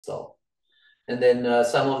install. And then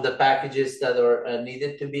some of the packages that are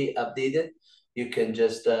needed to be updated, you can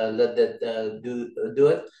just let that do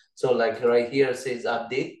it. So like right here it says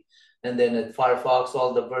update, and then at Firefox,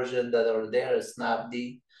 all the version that are there is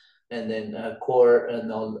Snapd, and then Core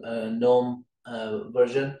and all GNOME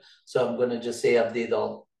version. So I'm gonna just say update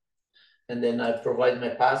all. And then I provide my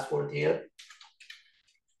password here.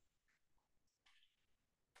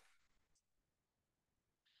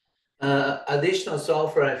 Additional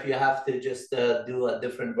software, if you have to just do a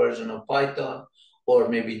different version of Python, or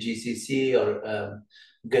maybe GCC or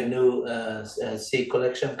GNU C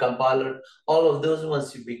collection compiler, all of those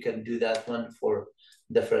ones, we can do that one for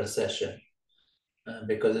different session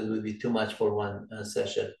because it would be too much for one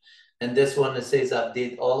session. And this one, it says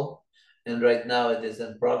update all. And right now it is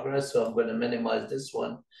in progress. So I'm going to minimize this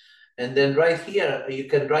one. And then right here, you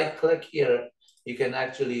can right click here. You can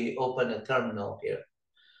actually open a terminal here.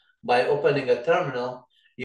 By opening a terminal,